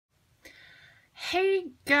Hey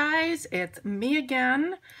guys, it's me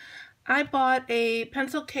again. I bought a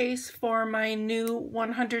pencil case for my new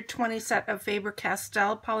 120 set of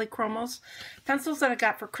Faber-Castell Polychromos pencils that I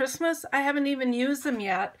got for Christmas. I haven't even used them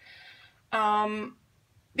yet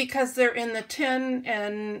because they're in the tin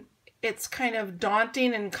and it's kind of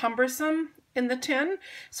daunting and cumbersome in the tin.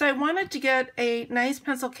 So I wanted to get a nice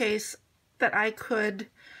pencil case that I could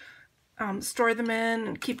store them in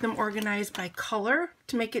and keep them organized by color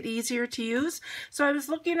to make it easier to use. So I was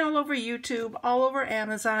looking all over YouTube, all over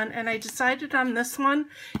Amazon, and I decided on this one.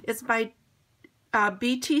 It's by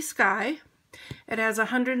BTSKY. It has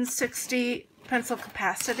 160 pencil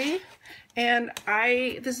capacity, and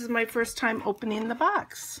this is my first time opening the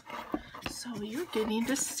box. So you're getting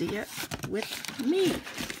to see it with me.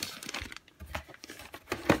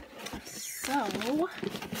 So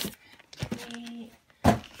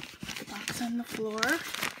on the floor.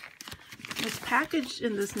 It's packaged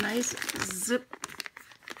in this nice zip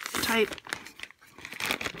type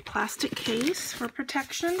plastic case for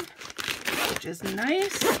protection, which is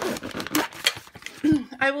nice.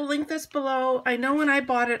 I will link this below. I know when I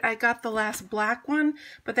bought it I got the last black one,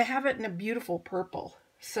 but they have it in a beautiful purple.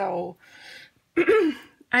 So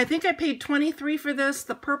I think I paid $23 for this.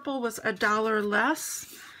 The purple was $1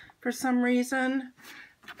 less for some reason.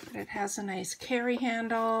 It has a nice carry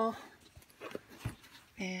handle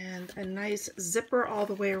and a nice zipper all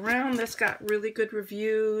the way around. This got really good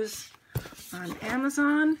reviews on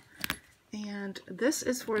Amazon. And this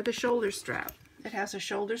is for the shoulder strap. It has a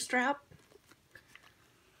shoulder strap.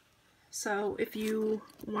 So if you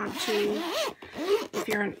want to, if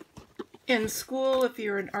you're in school, if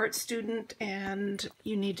you're an art student and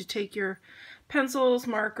you need to take your pencils,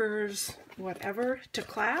 markers, whatever to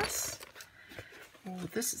class, oh,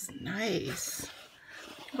 this is nice.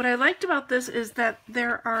 What I liked about this is that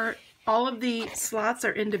all of the slots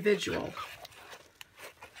are individual.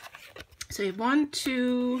 So you have 1,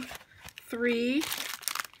 2, 3.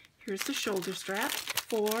 Here's the shoulder strap.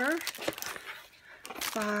 4,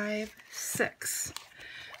 5, 6.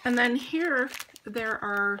 And then here there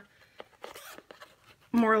are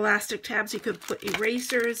more elastic tabs. You could put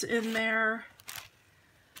erasers in there,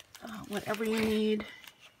 whatever you need.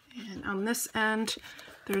 And on this end,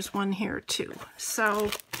 there's one here too.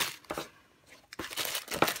 So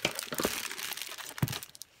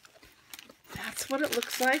that's what it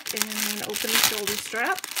looks like. And I'm going to open the shoulder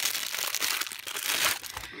strap.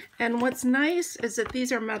 And what's nice is that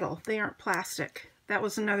these are metal. They aren't plastic. That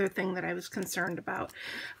was another thing that I was concerned about.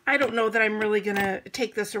 I don't know that I'm really going to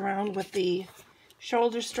take this around with the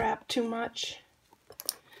shoulder strap too much.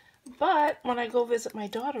 But when I go visit my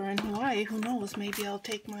daughter in Hawaii, who knows, maybe I'll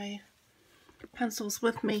take my pencils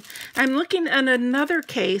with me. I'm looking at another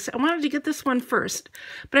case. I wanted to get this one first,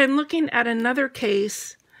 but I'm looking at another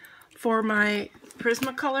case for my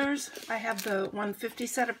Prismacolors. I have the 150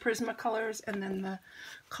 set of Prismacolors and then the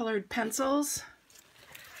colored pencils.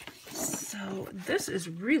 So this is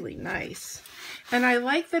really nice. And I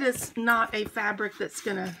like that it's not a fabric that's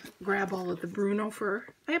going to grab all of the Bruno fur.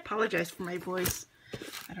 I apologize for my voice.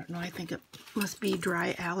 I don't know, I think it must be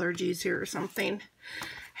dry allergies here or something.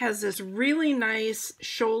 Has this really nice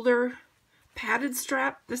shoulder padded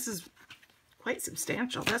strap. This is quite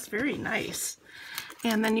substantial. That's very nice.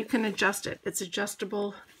 And then you can adjust it. It's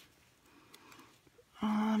adjustable.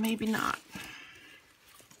 Maybe not.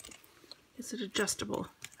 Is it adjustable?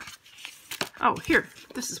 Oh, here.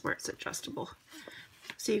 This is where it's adjustable.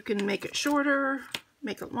 So you can make it shorter,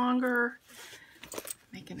 make it longer,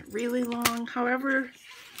 making it really long, however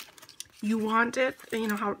you want it. You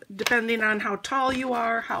know, how depending on how tall you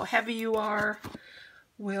are, how heavy you are,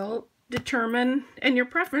 will determine, and your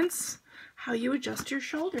preference, how you adjust your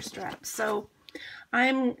shoulder strap. So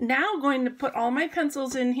I'm now going to put all my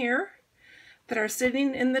pencils in here that are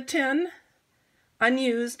sitting in the tin,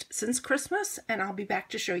 unused since Christmas, and I'll be back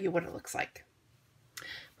to show you what it looks like.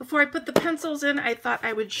 Before I put the pencils in, I thought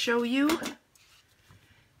I would show you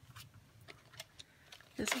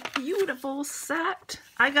this beautiful set.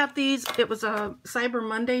 I got these, it was a Cyber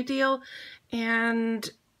Monday deal, and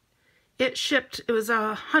it shipped, it was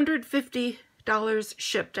 $150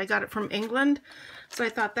 shipped. I got it from England, so I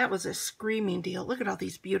thought that was a screaming deal. Look at all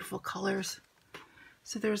these beautiful colors.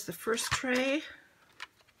 So there's the first tray,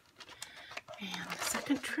 and the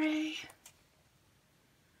second tray,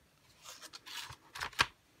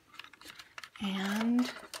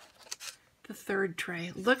 and the third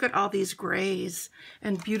tray. Look at all these grays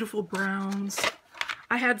and beautiful browns.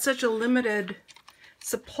 I had such a limited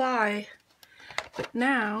supply, but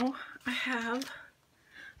now I have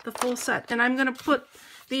the full set. And I'm going to put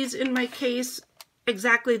these in my case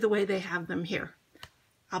exactly the way they have them here.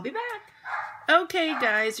 I'll be back. Okay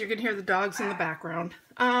guys, you're gonna hear the dogs in the background.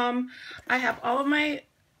 I have all of my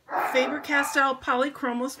Faber-Castell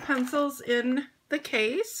Polychromos pencils in the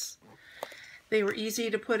case. They were easy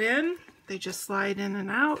to put in. They just slide in and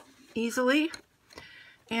out easily.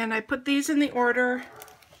 And I put these in the order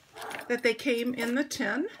that they came in the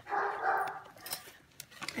tin.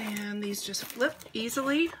 And these just flip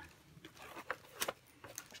easily.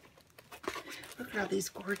 Look at all these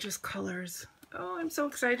gorgeous colors. Oh, I'm so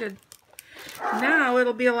excited. Now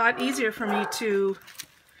it'll be a lot easier for me to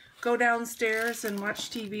go downstairs and watch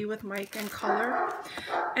TV with Mike and color.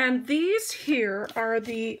 And these here are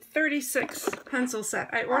the 36 pencil set.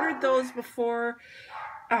 I ordered those before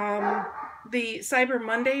the Cyber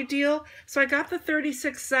Monday deal. So I got the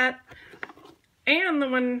 36 set and the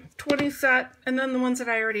 120 set and then the ones that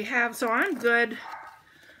I already have. So I'm good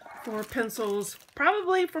for pencils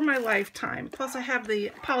probably for my lifetime. Plus I have the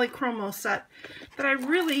Polychromos set that I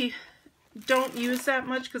really don't use that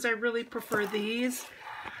much because I really prefer these.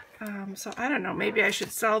 So I don't know, maybe I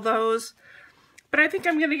should sell those. But I think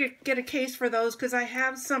I'm going to get a case for those because I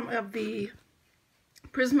have some of the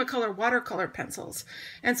Prismacolor watercolor pencils.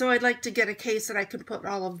 And so I'd like to get a case that I can put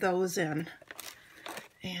all of those in.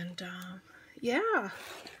 And yeah,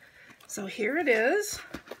 so here it is.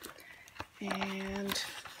 And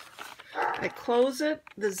I close it.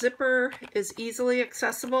 The zipper is easily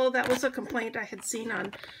accessible. That was a complaint I had seen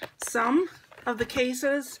on some of the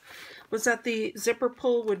cases, was that the zipper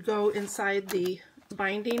pull would go inside the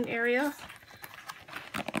binding area.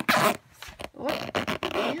 Oh,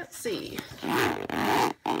 can't see.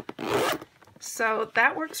 So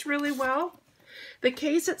that works really well. The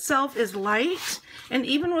case itself is light, and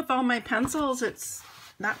even with all my pencils, it's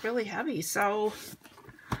not really heavy. So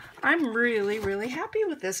I'm really, really happy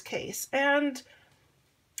with this case. And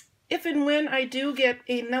if and when I do get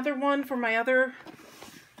another one for my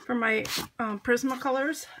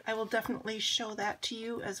Prismacolors, I will definitely show that to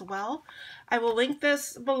you as well. I will link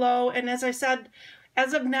this below, and as I said,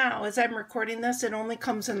 as of now, as I'm recording this, it only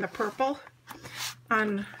comes in the purple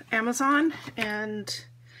on Amazon, and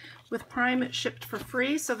with Prime it shipped for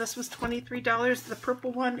free, so this was $23. The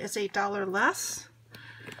purple one is $8 less,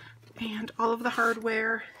 and all of the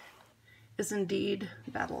hardware is indeed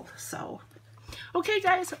metal. So okay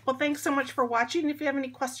guys, well thanks so much for watching. If you have any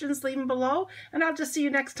questions, leave them below, and I'll just see you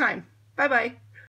next time. Bye bye.